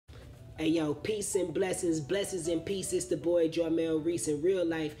Hey yo, peace and blessings, blessings and peace. It's the boy Jarmel Reece in real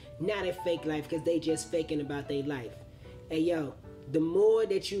life, not in fake life, because they just faking about their life. Hey yo, the more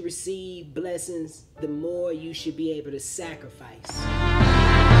that you receive blessings, the more you should be able to sacrifice.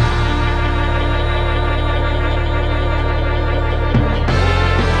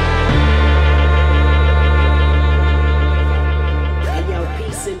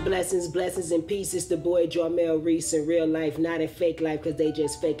 Blessings and peace. It's the boy Jarmel Reece in real life, not in fake life, because they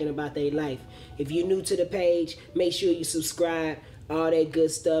just faking about their life. If you're new to the page, make sure you subscribe, all that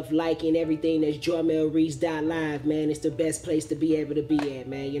good stuff, liking everything that's JarmelReece.live, man. It's the best place to be able to be at,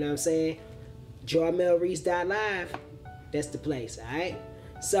 man. You know what I'm saying? JarmelReece.live, that's the place, all right?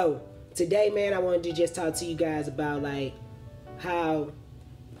 So today, man, I wanted to just talk to you guys about like how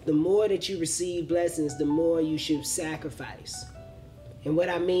the more that you receive blessings, the more you should sacrifice. And what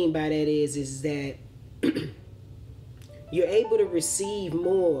I mean by that is that you're able to receive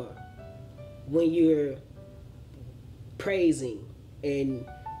more when you're praising and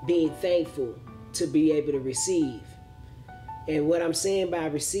being thankful to be able to receive. And what I'm saying by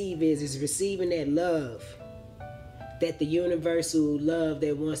receive is receiving that love, that the universal love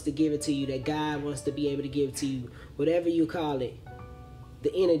that wants to give it to you, that God wants to be able to give it to you, whatever you call it,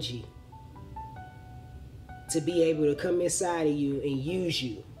 the energy, to be able to come inside of you and use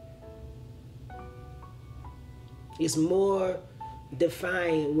you. It's more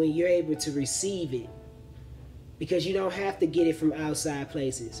defined when you're able to receive it, because you don't have to get it from outside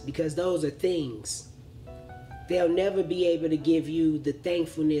places, because those are things. They'll never be able to give you the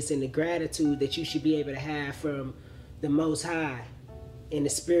thankfulness and the gratitude that you should be able to have from the Most High and the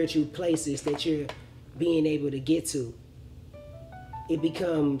spiritual places that you're being able to get to. It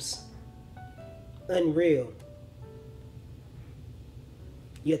becomes unreal.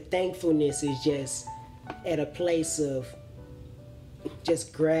 Your thankfulness is just at a place of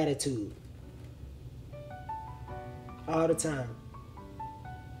just gratitude all the time.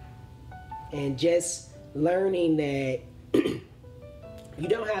 And just learning that you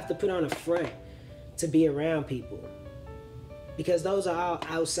don't have to put on a front to be around people, because those are all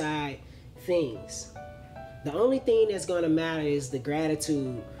outside things. The only thing that's going to matter is the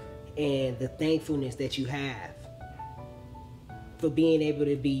gratitude and the thankfulness that you have for being able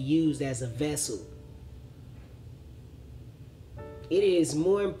to be used as a vessel. It is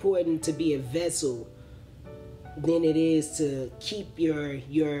more important to be a vessel than it is to keep your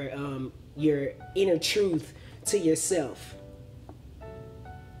inner truth to yourself.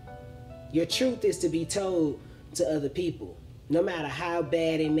 Your truth is to be told to other people, no matter how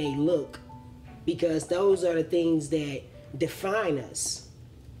bad it may look, because those are the things that define us.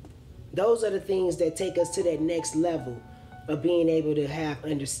 Those are the things that take us to that next level of being able to have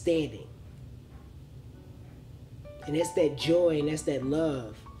understanding. And that's that joy and that's that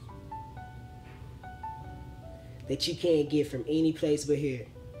love that you can't get from any place but here.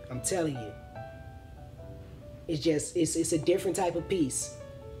 I'm telling you. It's a different type of peace.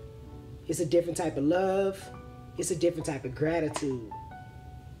 It's a different type of love. It's a different type of gratitude.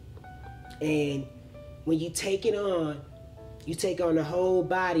 And when you take it on, you take on the whole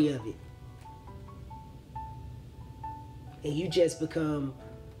body of it. And you just become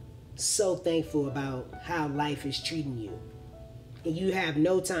so thankful about how life is treating you. And you have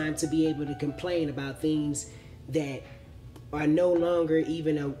no time to be able to complain about things that are no longer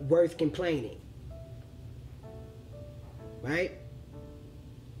even worth complaining. Right?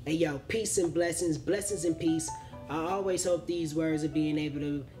 And yo, peace and blessings, blessings and peace. I always hope these words are being able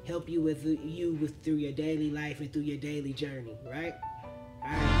to help you through your daily life and through your daily journey, right?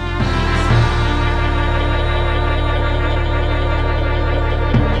 All right.